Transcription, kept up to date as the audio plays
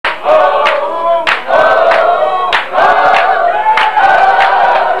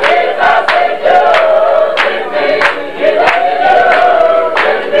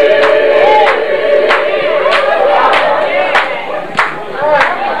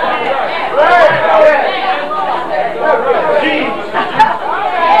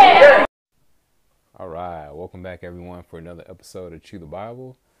time for another episode of Chew the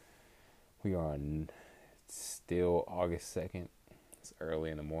Bible. We are on still August 2nd. It's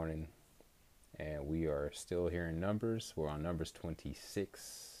early in the morning, and we are still here in Numbers. We're on Numbers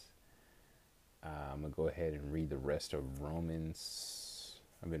 26. I'm going to go ahead and read the rest of Romans.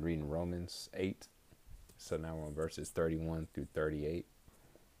 I've been reading Romans 8. So now we're on verses 31 through 38.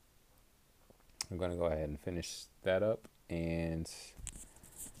 I'm going to go ahead and finish that up. And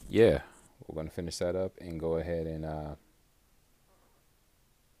yeah, we're going to finish that up and go ahead and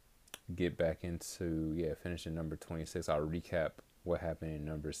get back into, finishing number 26. I'll recap what happened in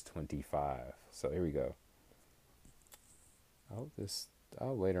Numbers 25. So here we go. I hope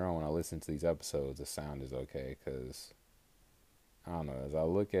later on when I listen to these episodes, the sound is okay, because I don't know, as I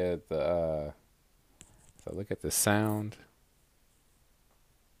look at the sound,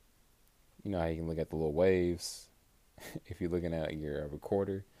 you know how you can look at the little waves if you're looking at your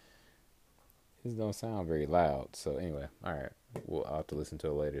recorder. This don't sound very loud. So anyway, all right, I'll have to listen to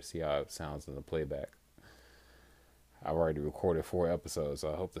it later, see how it sounds in the playback. I've already recorded 4 episodes,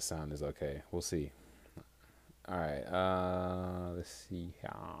 so I hope the sound is okay. We'll see. All right, let's see.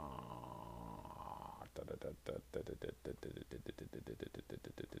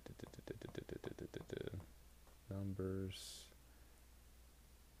 Numbers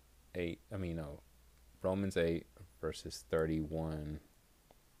 8. Romans 8 verses 31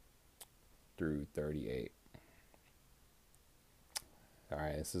 through 38. All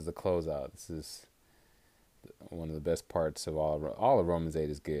right, this is the closeout. This is one of the best parts of all of Romans 8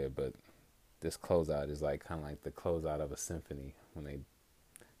 is good, but this closeout is like kind of like the closeout of a symphony when the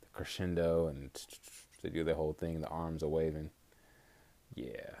crescendo and they do the whole thing, the arms are waving.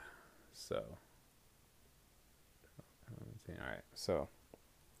 Yeah. So all right. So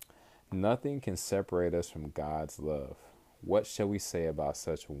nothing can separate us from God's love. What shall we say about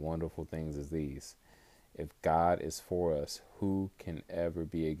such wonderful things as these? If God is for us, who can ever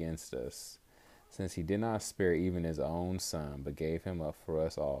be against us? Since he did not spare even his own son, but gave him up for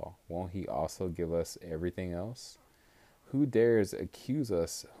us all, won't he also give us everything else? Who dares accuse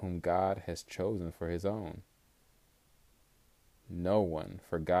us whom God has chosen for his own? No one,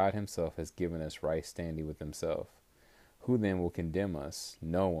 for God himself has given us right standing with himself. Who then will condemn us?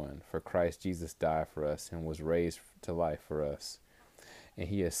 No one, for Christ Jesus died for us and was raised to life for us. And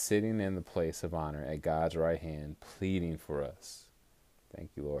he is sitting in the place of honor at God's right hand, pleading for us.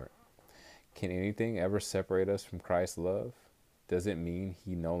 Thank you, Lord. Can anything ever separate us from Christ's love? Does it mean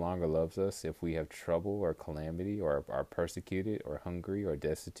he no longer loves us if we have trouble or calamity, or are persecuted or hungry or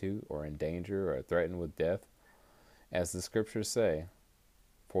destitute or in danger or threatened with death? As the scriptures say,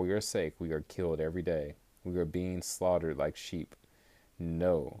 for your sake we are killed every day. We are being slaughtered like sheep.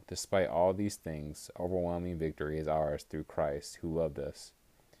 No, despite all these things, overwhelming victory is ours through Christ who loved us.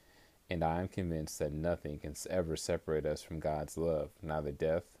 And I am convinced that nothing can ever separate us from God's love, neither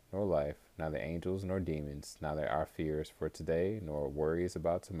death nor life, neither angels nor demons, neither our fears for today nor worries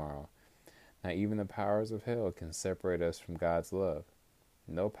about tomorrow. Not even the powers of hell can separate us from God's love.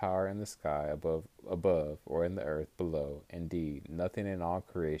 No power in the sky above or in the earth below. Indeed, nothing in all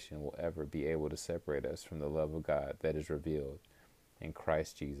creation will ever be able to separate us from the love of God that is revealed in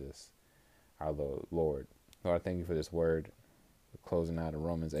Christ Jesus, our Lord. Lord, I thank you for this word. We're closing out of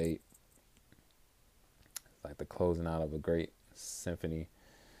Romans 8. It's like the closing out of a great symphony,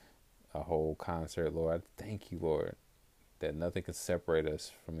 a whole concert, Lord. I thank you, Lord, that nothing can separate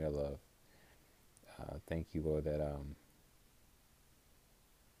us from your love. Thank you, Lord, that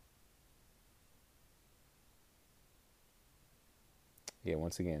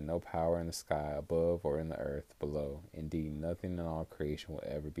once again, no power in the sky above or in the earth below. Indeed, nothing in all creation will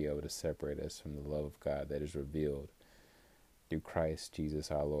ever be able to separate us from the love of God that is revealed through Christ Jesus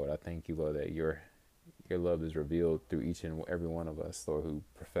our Lord. I thank you, Lord, that your love is revealed through each and every one of us, Lord, who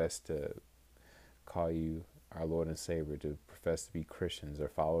profess to call you our Lord and Savior, to profess to be Christians or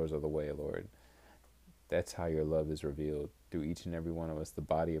followers of the way, Lord. That's how your love is revealed through each and every one of us, the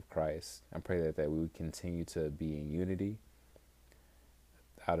body of Christ. I pray that we would continue to be in unity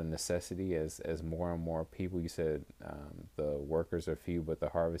out of necessity as more and more people. You said the workers are few, but the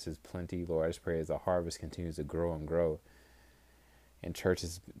harvest is plenty. Lord, I just pray as the harvest continues to grow and grow, and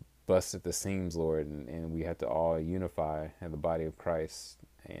churches bust at the seams, Lord, and we have to all unify in the body of Christ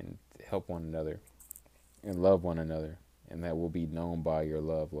and help one another and love one another, and that will be known by your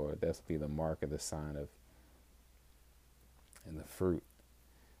love, Lord. That's be the mark of the sign of and the fruit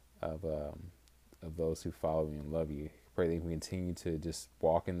of those who follow you and love you. Pray that we continue to just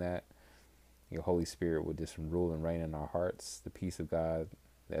walk in that. Your Holy Spirit would just rule and reign in our hearts. The peace of God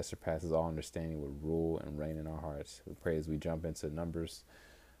that surpasses all understanding would rule and reign in our hearts. We pray as we jump into Numbers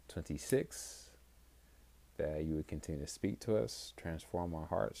 26, that you would continue to speak to us, transform our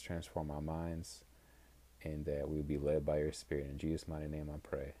hearts, transform our minds, and that we would be led by your Spirit. In Jesus' mighty name I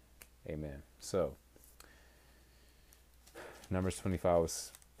pray. Amen. So, Numbers 25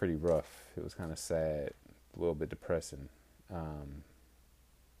 was pretty rough. It was kind of sad, a little bit depressing,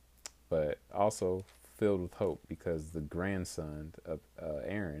 but also filled with hope, because the grandson of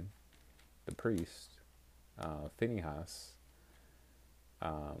Aaron, the priest, Phinehas,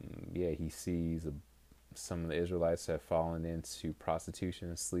 he sees some of the Israelites have fallen into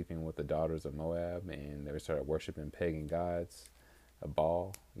prostitution, sleeping with the daughters of Moab, and they started worshiping pagan gods,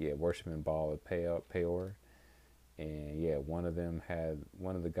 worshiping Baal of Peor. And one of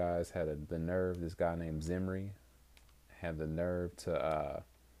the guys had the nerve. This guy named Zimri had the nerve to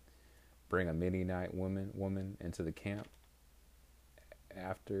bring a Midianite woman into the camp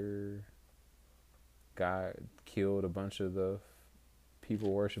after God killed a bunch of the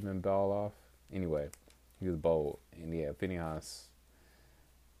people worshiping Baal off. Anyway, he was bold, and Phinehas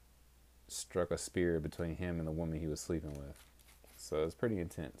struck a spear between him and the woman he was sleeping with. So it's pretty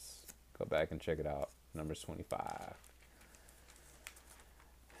intense. Go back and check it out. Numbers 25.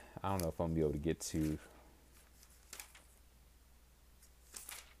 I don't know if I'm gonna be able to get to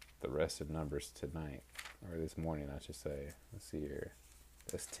the rest of Numbers tonight, or this morning, I should say. Let's see here.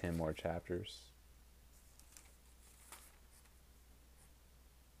 That's 10 more chapters.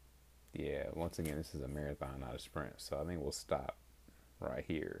 Yeah, once again, this is a marathon, not a sprint. So I think we'll stop right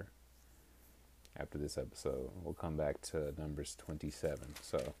here after this episode. We'll come back to Numbers 27.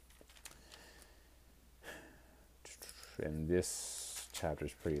 So, and this chapter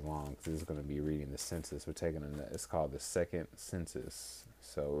is pretty long, because this is going to be reading the census. We're taking it's called the second census.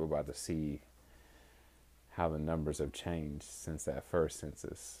 So we're about to see how the numbers have changed since that first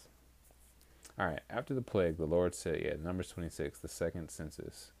census. All right, after the plague, the Lord said, Numbers 26, the second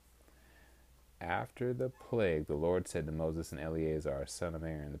census. After the plague, the Lord said to Moses and Eleazar, son of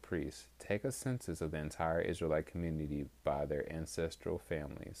Aaron, the priest, take a census of the entire Israelite community by their ancestral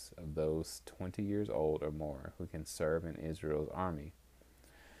families, of those 20 years old or more who can serve in Israel's army.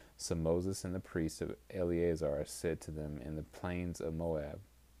 So Moses and the priest of Eleazar said to them in the plains of Moab,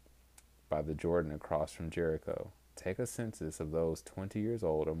 by the Jordan across from Jericho, take a census of those 20 years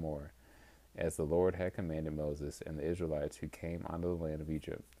old or more, as the Lord had commanded Moses and the Israelites who came out of the land of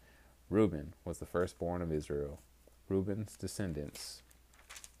Egypt. Reuben was the firstborn of Israel. Reuben's descendants,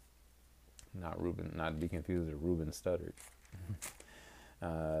 not to be confused with Reuben stuttered.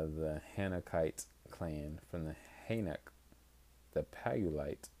 The Hanakite clan from the Hanak, the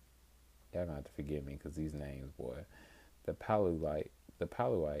Palulite, y'all gonna have to forgive me because these names, boy. The Paluite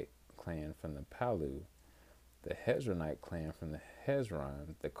clan from the Palu, the Hezronite clan from the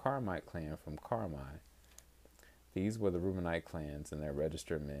Hezron, the Carmite clan from Carmi. These were the Reubenite clans, and their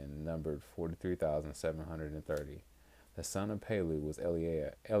registered men numbered 43,730. The son of Palu was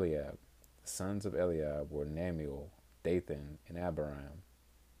Eliab. The sons of Eliab were Namuel, Dathan, and Abiram.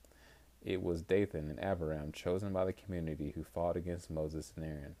 It was Dathan and Abiram chosen by the community who fought against Moses and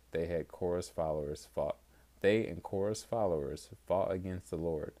Aaron. They and Korah's followers fought against the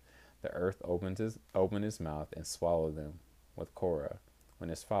Lord. The earth opened his mouth and swallowed them with Korah. When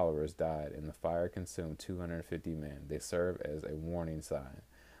his followers died and the fire consumed 250 men, they served as a warning sign.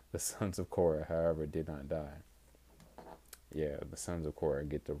 The sons of Korah, however, did not die. Yeah, the sons of Korah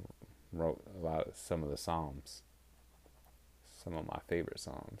get to wrote some of the Psalms, some of my favorite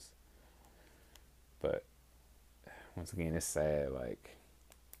Psalms. But once again, it's sad, like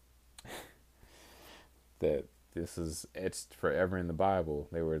that this is etched forever in the Bible.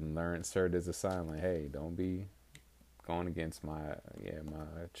 They were served as a sign, like, hey, don't be going against my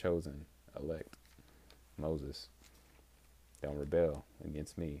chosen elect, Moses. Don't rebel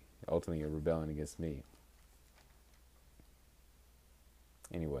against me. Ultimately, you're rebelling against me.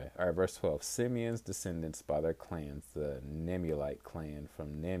 Anyway, all right, verse 12. Simeon's descendants by their clans, the Nemuelite clan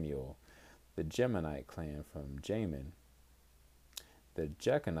from Nemuel, the Gemonite clan from Jamin, the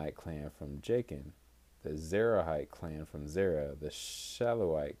Jechanite clan from Jachin, the Zerahite clan from Zerah, the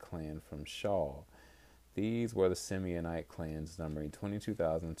Shaluite clan from Shaul. These were the Simeonite clans, numbering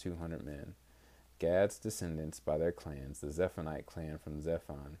 22,200 men. Gad's descendants by their clans, the Zephonite clan from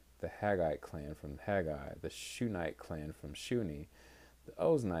Zephon, the Haggite clan from Haggai, the Shunite clan from Shuni, the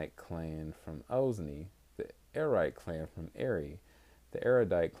Oznite clan from Ozni, the Arite clan from Eri, the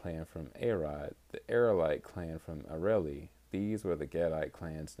Aradite clan from Arad, the Aralite clan from Areli. These were the Gadite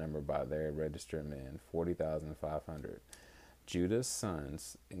clans numbered by their registered men, 40,500. Judah's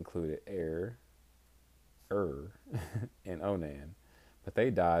sons included and Onan, but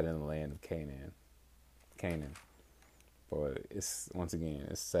they died in the land of Canaan. But it's, once again,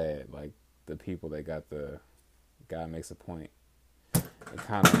 it's sad. Like, the people that got the God makes a point. It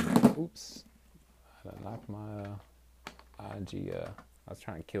kind of, oops, I knocked my IG. I was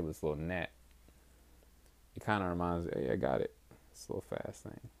trying to kill this little gnat. It kind of reminds me. Hey, I got it. It's a little fast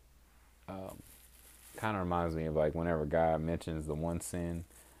thing. Kind of reminds me of like whenever God mentions the one sin,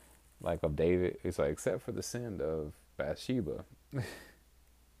 like of David, it's like except for the sin of Bathsheba.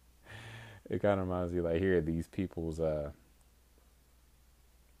 It kind of reminds me like here these people's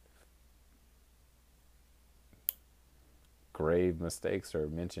grave mistakes are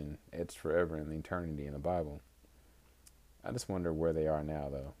mentioned etched forever in the eternity in the Bible. I just wonder where they are now,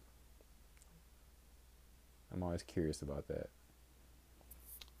 though. I'm always curious about that.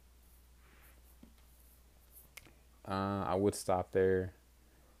 I would stop there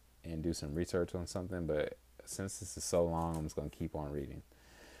and do some research on something, but since this is so long, I'm just going to keep on reading.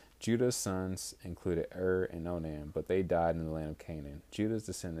 Judah's sons included and Onan, but they died in the land of Canaan. Judah's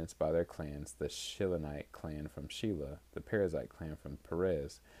descendants by their clans, the Shilonite clan from Shelah, the Perizzite clan from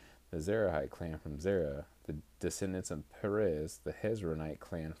Perez, the Zerahite clan from Zerah, the descendants of Perez, the Hezronite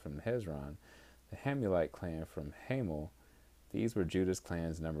clan from Hezron, the Hamulite clan from Hamul. These were Judah's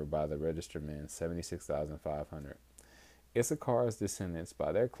clans numbered by the registered men, 76,500. Issachar's descendants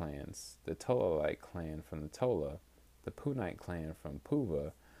by their clans, the Tolalite clan from the Tola, the Punite clan from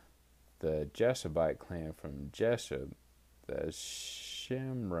Puva, the Jeshabite clan from Jeshab, the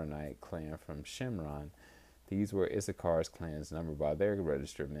Shimronite clan from Shimron. These were Issachar's clans numbered by their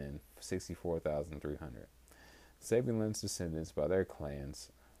registered men, 64,300. Zebulun's descendants by their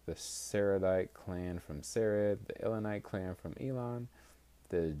clans, the Seredite clan from Sered, the Elonite clan from Elon,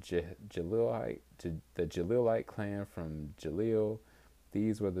 the Jalilite clan from Jalil.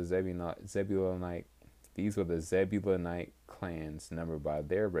 These were the Zebulonite clans numbered by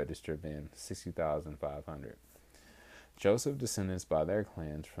their registered men, 60,500. Joseph's descendants by their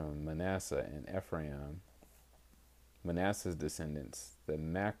clans from Manasseh and Ephraim. Manasseh's descendants, the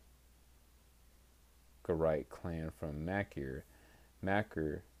Machirite clan from Machir,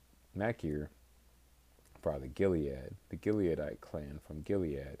 the Gilead, the Gileadite clan from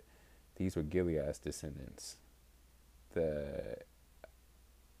Gilead. These were Gilead's descendants. The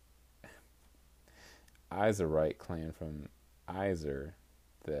Izerite clan from Izer,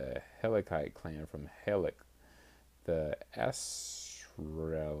 the Helikite clan from Helik, the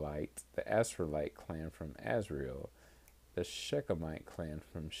Asraelite clan from Asriel, the Shechemite clan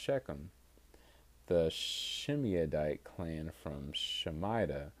from Shechem, the Shimeadite clan from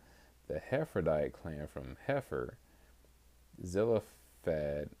Shemida, the Hephrodite clan from Hepher.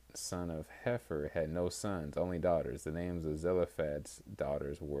 Zelophehad, son of Hepher, had no sons, only daughters. The names of Zelophehad's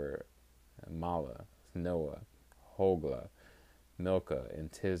daughters were Mala, Noah, Hogla, Milcah, and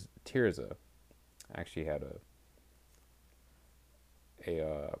Tirzah. I actually had a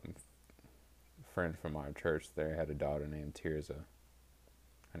friend from our church there had a daughter named Tirzah.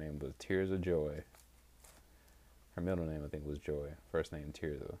 Her name was Tirzah Joy. Her middle name I think was Joy. First name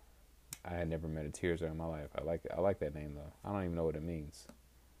Tirzah. I had never met a Tirzah in my life. I like that name though. I don't even know what it means.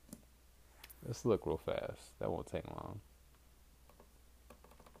 Let's look real fast. That won't take long.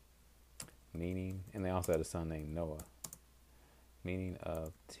 Meaning, and they also had a son named Noah. Meaning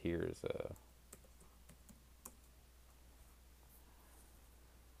of Tirzah.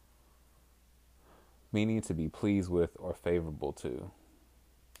 Meaning to be pleased with or favorable to.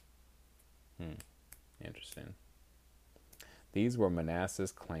 Interesting. These were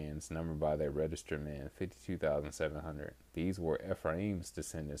Manasseh's clans, numbered by their registered men, 52,700. These were Ephraim's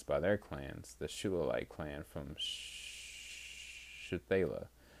descendants by their clans, the Shulalite clan from Shuthelah,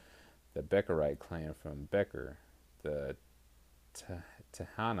 the Becherite clan from Becher, the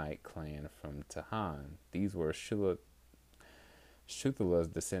Tahanite clan from Tahan. These were Shuthelah's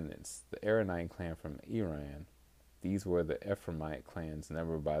descendants, the Aaronite clan from Iran. These were the Ephraimite clans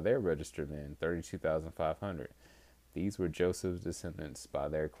numbered by their registered men, 32,500. These were Joseph's descendants by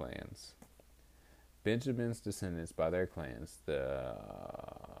their clans. Benjamin's descendants by their clans, the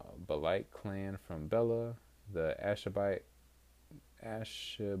Belite clan from Bela, the Ashelabite,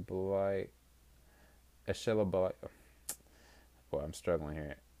 boy, I'm struggling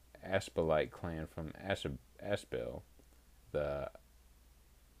here. Ashbelite clan from Ashbel, the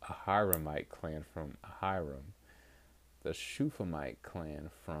Ahiramite clan from Ahiram, the Shuphamite clan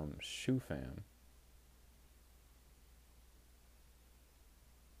from Shupham,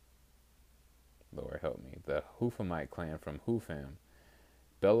 Lord help me, the Huphamite clan from Hupham,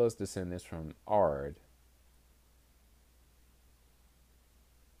 Bela's descendants from Ard,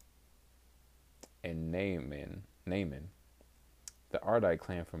 and Naaman, the Ardite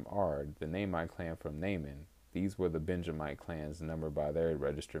clan from Ard, the Naamite clan from Naaman, These were the Benjamite clans, numbered by their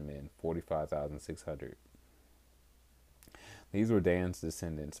registered men, 45,600. These were Dan's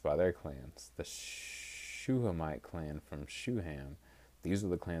descendants by their clans. The Shuhamite clan from Shuham. These were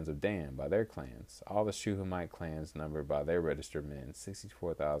the clans of Dan by their clans. All the Shuhamite clans, numbered by their registered men,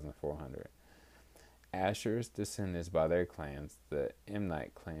 64,400. Asher's descendants by their clans, the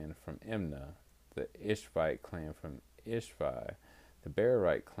Imnite clan from Imnah, the Ishvite clan from Ishvi, the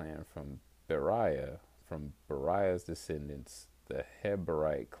Berite clan from Beriah's descendants, the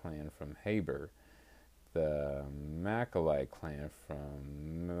Heberite clan from Heber, the Machelite clan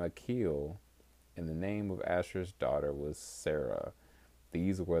from Machil, and the name of Asher's daughter was Sarah.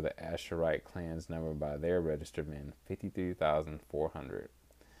 These were the Asherite clans, numbered by their registered men, 53,400.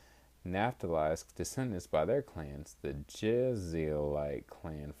 Naphtali's descendants by their clans, the Jezreelite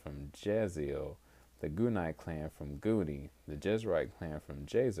clan from Jeziel, the Gunite clan from Guni, the Jezreelite clan from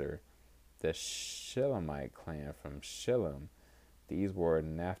Jazer, the Shilamite clan from Shillam. These were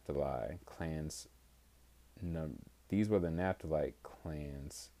Naphtali clans. These were the Naphthalite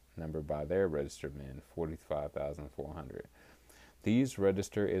clans, numbered by their registered men, 45,400. These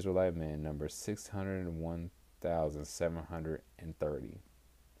registered Israelite men number 601,730.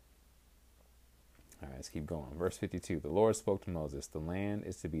 All right, let's keep going. Verse 52, the Lord spoke to Moses, the land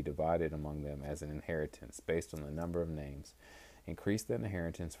is to be divided among them as an inheritance based on the number of names. Increase the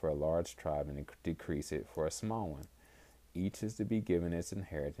inheritance for a large tribe and decrease it for a small one. Each is to be given its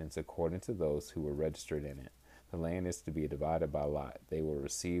inheritance according to those who were registered in it. The land is to be divided by lot. They will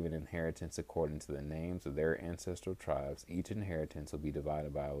receive an inheritance according to the names of their ancestral tribes. Each inheritance will be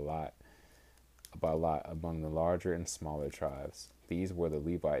divided by lot among the larger and smaller tribes. These were the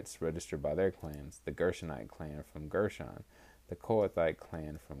Levites registered by their clans, the Gershonite clan from Gershon, the Kohathite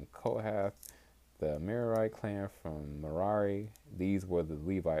clan from Kohath, the Merarite clan from Merari. These were the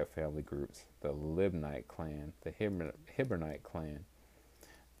Levite family groups, the Libnite clan, the Hebronite clan,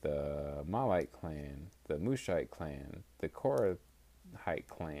 the Malite clan, the Mushite clan, the Korathite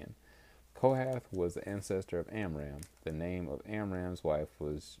clan. Kohath was the ancestor of Amram. The name of Amram's wife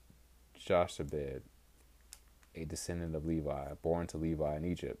was Jochebed, a descendant of Levi, born to Levi in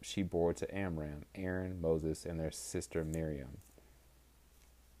Egypt. She bore to Amram, Aaron, Moses, and their sister Miriam.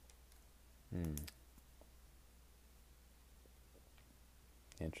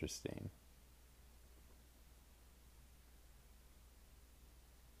 Interesting.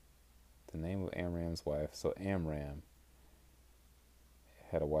 The name of Amram's wife. So Amram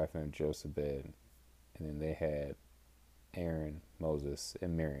had a wife named Jochebed, and then they had Aaron, Moses,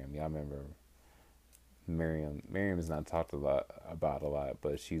 and Miriam. Y'all remember Miriam? Miriam is not talked about a lot,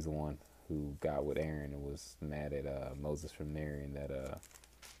 but she's the one who got with Aaron and was mad at Moses for marrying that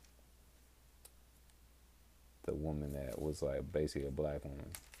the woman that was like basically a black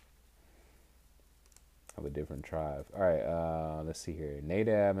woman of a different tribe. All right, let's see here.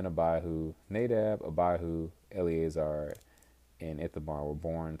 Nadab, Abihu, Eleazar, and Ithamar were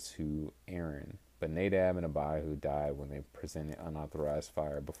born to Aaron, but Nadab and Abihu died when they presented unauthorized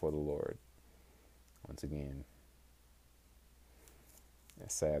fire before the Lord. Once again,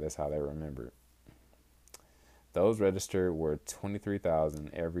 it's sad. That's how they remembered. Those registered were 23,000,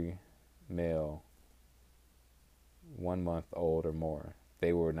 every male 1 month old or more.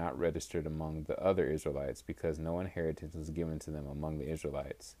 They were not registered among the other Israelites because no inheritance was given to them among the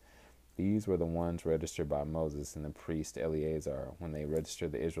Israelites. These were the ones registered by Moses and the priest Eleazar when they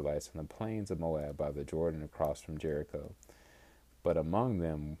registered the Israelites on the plains of Moab by the Jordan across from Jericho. But among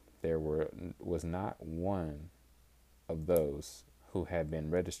them there was not one of those who had been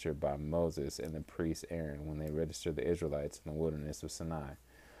registered by Moses and the priest Aaron when they registered the Israelites in the wilderness of Sinai.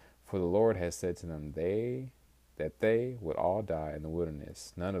 For the Lord had said to them that they would all die in the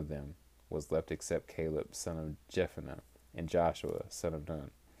wilderness. None of them was left except Caleb, son of Jephunneh, and Joshua, son of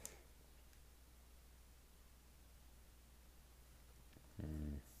Nun.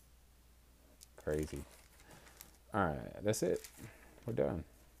 Crazy. All right, that's it. We're done.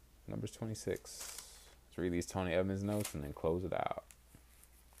 Numbers 26. Let's read these Tony Evans notes and then close it out.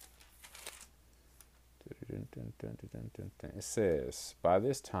 It says, by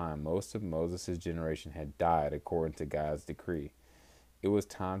this time, most of Moses' generation had died according to God's decree. It was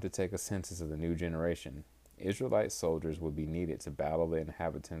time to take a census of the new generation. Israelite soldiers would be needed to battle the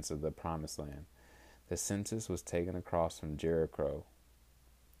inhabitants of the Promised Land. The census was taken across from Jericho.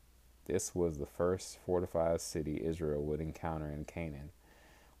 This was the first fortified city Israel would encounter in Canaan.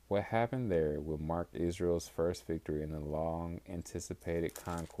 What happened there would mark Israel's first victory in the long-anticipated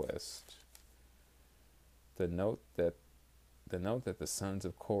conquest. The note that the sons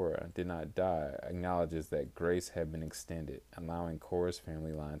of Korah did not die acknowledges that grace had been extended, allowing Korah's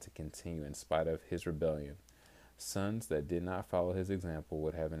family line to continue in spite of his rebellion. Sons that did not follow his example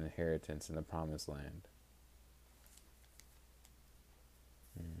would have an inheritance in the promised land.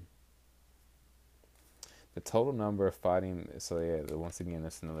 Mm. The total number of fighting, so yeah, once again,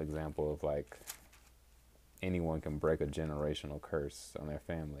 that's another example of like anyone can break a generational curse on their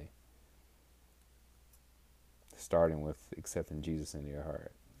family, starting with accepting Jesus into your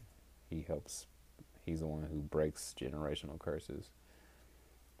heart. He's the one who breaks generational curses.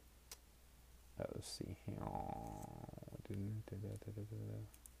 Let's see here.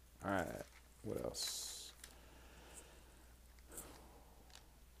 Alright, what else?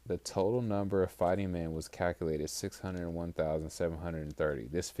 The total number of fighting men was calculated 601,730.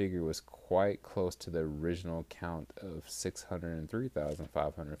 This figure was quite close to the original count of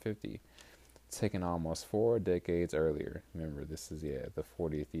 603,550, taken almost 4 decades earlier. Remember, this is, the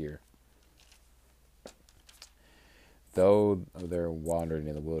 40th year. Though they're wandering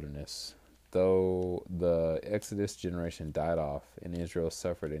in the wilderness, though the Exodus generation died off and Israel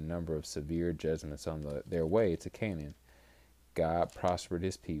suffered a number of severe judgments on their way to Canaan, God prospered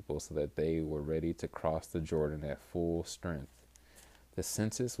his people so that they were ready to cross the Jordan at full strength. The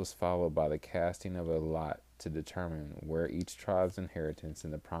census was followed by the casting of a lot to determine where each tribe's inheritance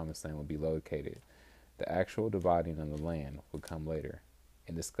in the promised land would be located. The actual dividing of the land would come later.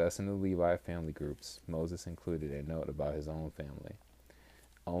 In discussing the Levite family groups, Moses included a note about his own family.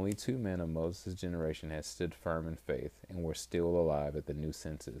 Only 2 men of Moses' generation had stood firm in faith and were still alive at the new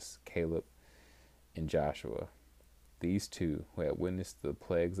census, Caleb and Joshua. These 2, who had witnessed the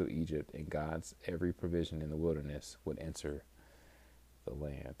plagues of Egypt and God's every provision in the wilderness, would enter the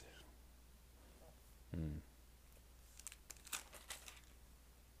land.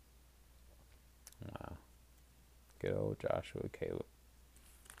 Wow. Good old Joshua, Caleb.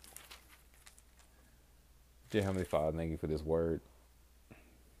 Dear Heavenly Father, thank you for this word.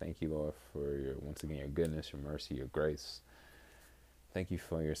 Thank you, Lord, for once again, your goodness, your mercy, your grace. Thank you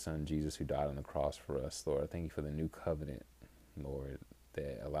for your son, Jesus, who died on the cross for us, Lord. Thank you for the new covenant, Lord,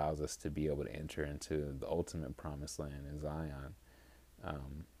 that allows us to be able to enter into the ultimate promised land in Zion,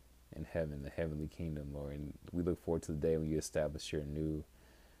 in heaven, the heavenly kingdom, Lord. And we look forward to the day when you establish your new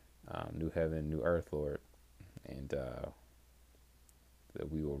heaven, new earth, Lord, and that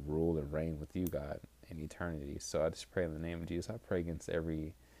we will rule and reign with you, God, in eternity. So I just pray in the name of Jesus. I pray against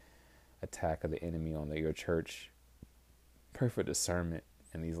every attack of the enemy on your church. Pray for discernment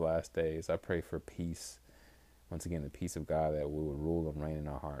in these last days. I pray for peace. Once again, the peace of God that will rule and reign in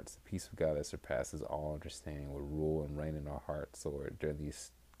our hearts. The peace of God that surpasses all understanding will rule and reign in our hearts, Lord, during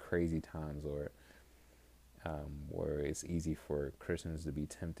these crazy times, Lord, where it's easy for Christians to be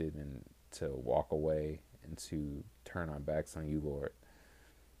tempted and to walk away and to turn our backs on you, Lord.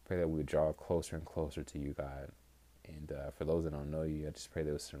 Pray that we would draw closer and closer to you, God. And for those that don't know you, I just pray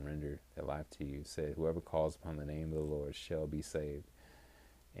they would surrender their life to you. Say, whoever calls upon the name of the Lord shall be saved.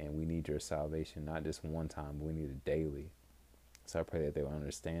 And we need your salvation, not just one time, but we need it daily. So I pray that they will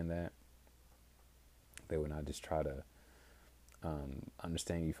understand that. They will not just try to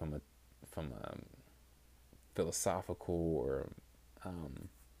understand you from a philosophical or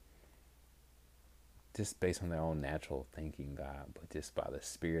just based on their own natural thinking, God, but just by the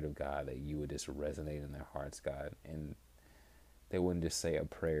Spirit of God, that you would just resonate in their hearts, God, and they wouldn't just say a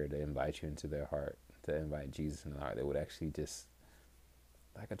prayer to invite you into their heart, to invite Jesus in their heart. They would actually just,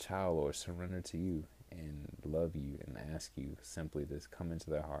 like a child, Lord, surrender to you and love you and ask you simply to come into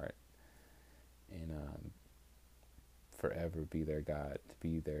their heart and forever be their God, to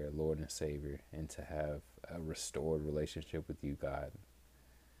be their Lord and Savior, and to have a restored relationship with you, God.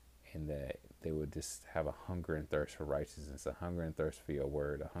 And that they would just have a hunger and thirst for righteousness, a hunger and thirst for your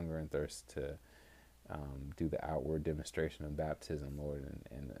word, a hunger and thirst to do the outward demonstration of baptism, Lord,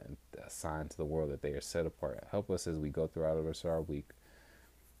 and a sign to the world that they are set apart. Help us as we go throughout the rest of our week,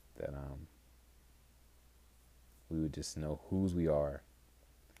 that we would just know whose we are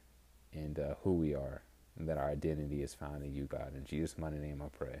and who we are, and that our identity is found in you, God. In Jesus' mighty name I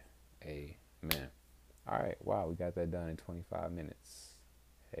pray. Amen. All right. Wow, we got that done in 25 minutes.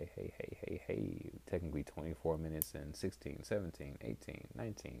 Hey. Technically 24 minutes and 16, 17, 18,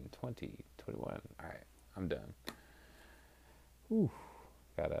 19, 20, 21. All right, I'm done. Whew.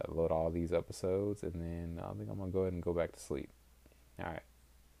 Gotta load all these episodes, and then I think I'm gonna go ahead and go back to sleep. All right.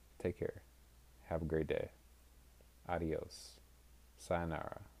 Take care. Have a great day. Adios.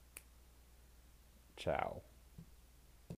 Sayonara. Ciao.